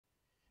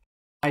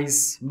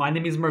Guys, my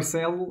name is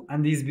Marcelo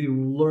and this video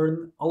will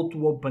learn how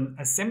to open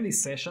a CMD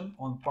session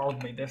on Powered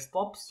by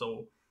Desktop,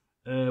 so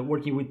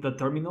working with the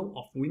terminal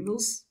of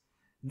Windows,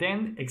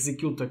 then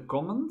execute a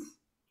command,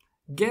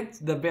 get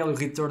the value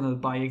returned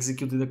by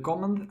executing the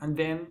command, and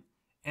then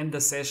end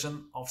the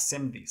session of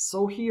CMD.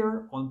 So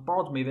here on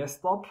Powered by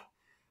Desktop,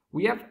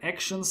 we have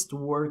actions to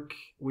work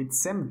with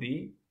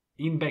CMD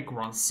in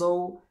background.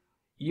 So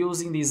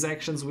using these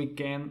actions, we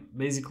can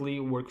basically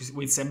work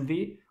with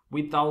CMD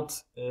without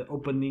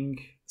opening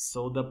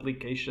the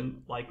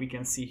application like we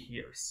can see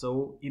here.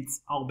 So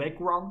it's all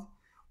background,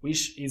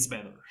 which is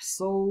better.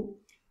 So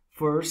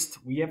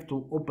first we have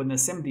to open a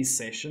CMD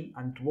session,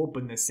 and to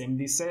open a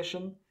CMD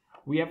session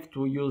we have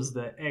to use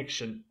the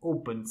action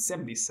open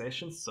CMD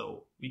session,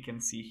 so we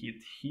can see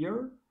it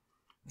here.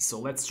 So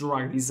let's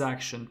drag this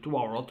action to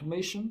our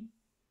automation,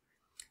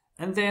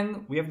 and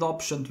then we have the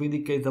option to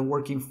indicate the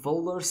working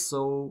folder.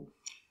 So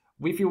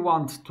if you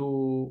want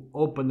to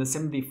open the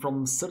CMD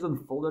from a certain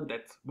folder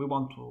that we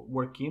want to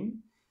work in,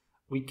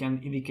 we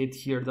can indicate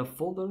here the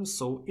folder,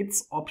 so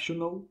it's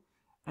optional.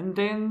 And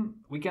then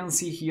we can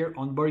see here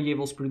on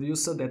variables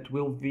producer that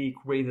will be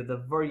created a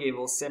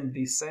variable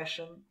CMD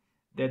session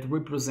that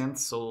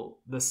represents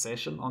the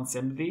session on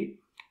CMD,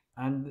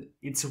 and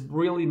it's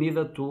really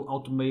needed to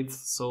automate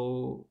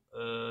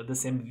the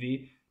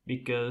CMD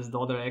because the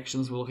other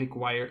actions will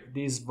require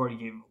these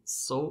variables.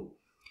 So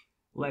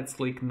let's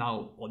click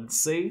now on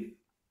save,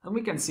 and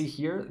we can see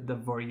here the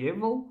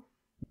variable.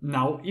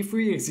 Now if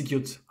we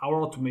execute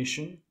our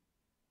automation,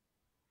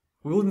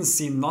 we wouldn't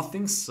see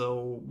nothing,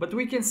 but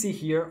we can see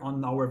here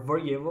on our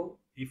variable,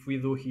 if we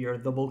do here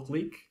double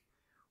click,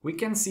 we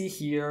can see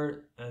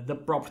here the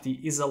property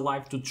is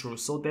alive to true,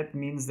 so that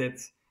means that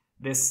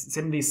this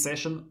CMD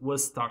session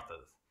was started.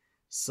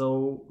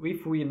 So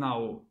if we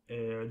now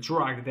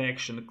drag the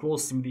action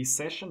close CMD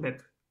session,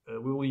 that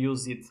we will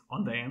use it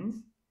on the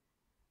end.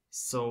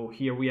 So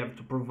here we have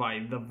to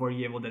provide the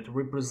variable that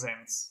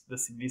represents the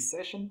CMD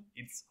session.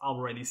 It's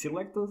already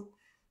selected.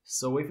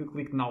 So if we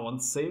click now on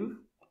save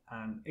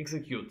and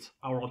execute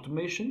our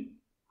automation,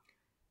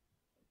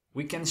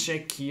 we can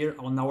check here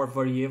on our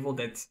variable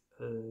that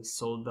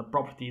the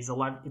property is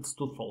alive. It's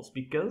true false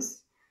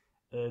because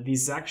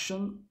this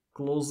action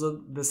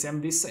closed the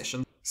CMD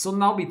session. So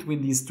now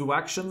between these two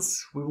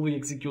actions, we will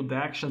execute the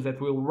actions that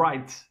will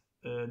write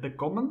the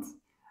command,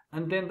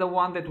 and then the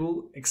one that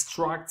will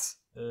extract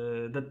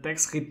the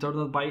text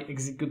returned by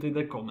executing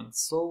the command.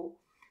 So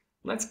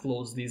let's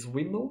close this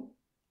window.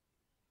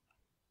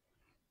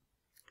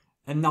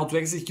 And now to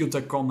execute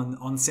a command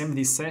on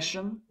CMD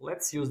session,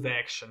 let's use the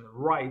action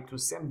write to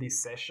CMD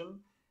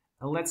session,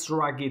 and let's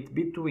drag it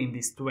between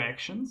these two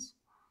actions.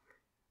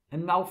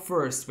 And now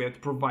first we have to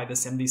provide the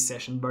CMD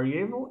session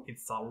variable.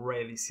 It's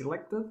already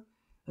selected.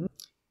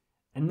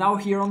 And now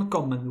here on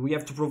command we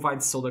have to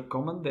provide the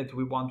command that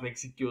we want to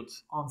execute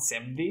on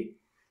CMD.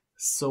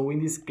 So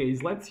in this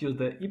case, let's use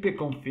the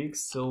ipconfig.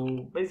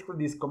 So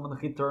basically this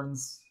command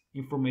returns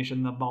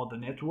information about the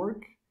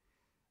network.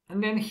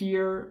 And then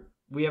here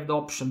we have the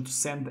option to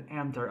send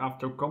enter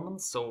after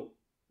command. So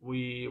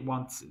we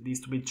want this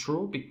to be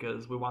true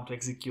because we want to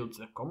execute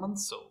the command.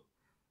 So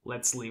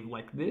let's leave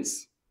like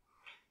this.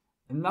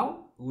 And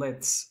now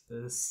let's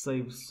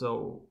save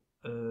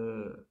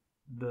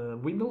the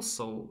window,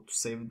 so to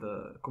save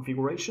the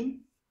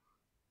configuration.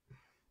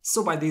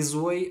 So by this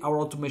way, our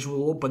automation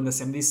will open the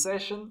CMD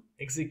session,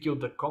 execute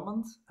the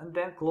command, and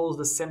then close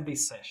the CMD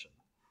session.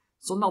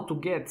 So now to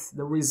get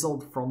the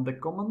result from the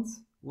command,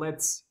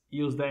 let's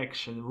use the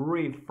action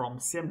read from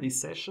CMD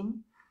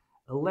session.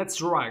 Let's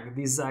drag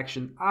this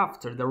action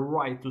after the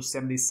write to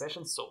CMD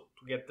session, so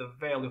to get the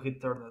value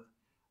returned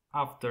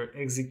after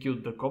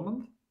execute the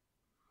command.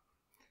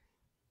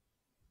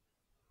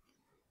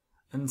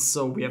 And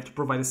so we have to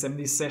provide a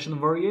CMD session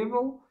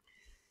variable.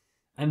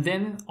 And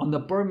then on the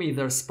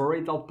parameter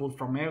separate output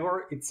from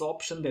error, it's an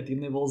option that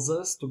enables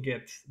us to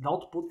get the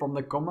output from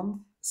the command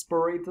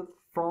separated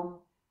from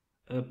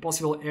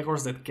possible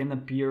errors that can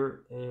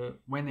appear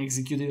when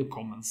executing the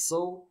command.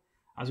 So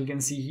as you can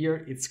see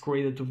here, it's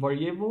created two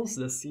variables,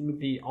 the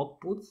CMD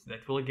output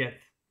that will get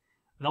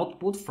the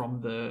output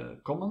from the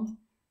command,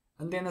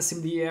 and then a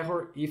CMD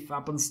error if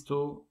happens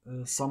to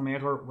some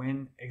error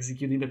when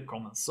executing the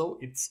command. So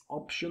it's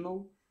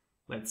optional.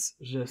 Let's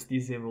just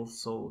disable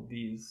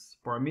this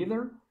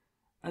parameter.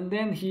 And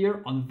then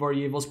here on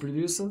variables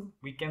producer,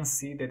 we can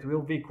see that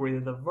will be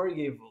created a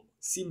variable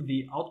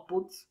CMD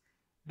output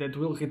that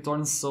will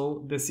return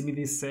the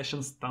CMD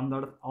session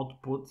standard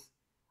output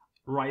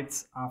right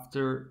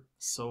after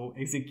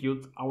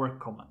execute our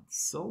command.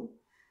 So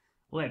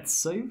let's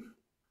save.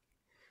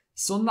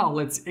 So now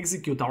let's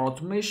execute our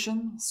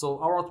automation. So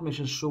our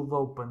automation should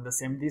open the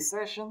CMD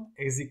session,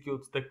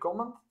 execute the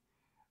command,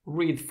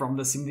 read from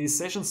the CMD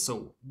session,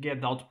 so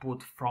get the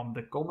output from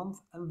the command,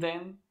 and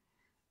then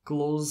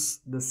close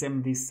the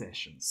CMD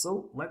session.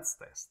 So let's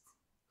test.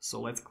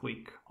 So let's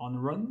click on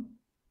run.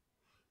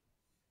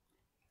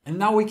 And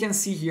now we can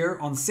see here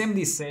on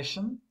CMD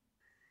session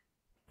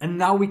And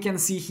now we can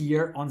see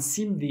here on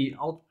CMD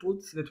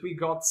output that we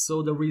got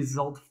so the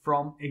result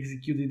from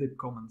executing the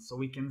command. So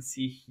we can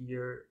see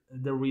here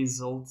the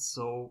result,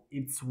 so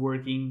it's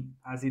working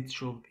as it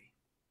should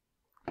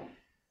be.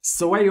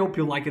 So I hope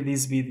you liked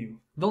this video.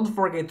 Don't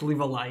forget to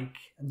leave a like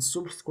and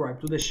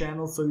subscribe to the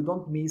channel so you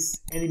don't miss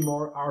any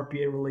more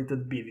RPA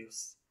related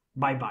videos.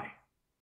 Bye bye.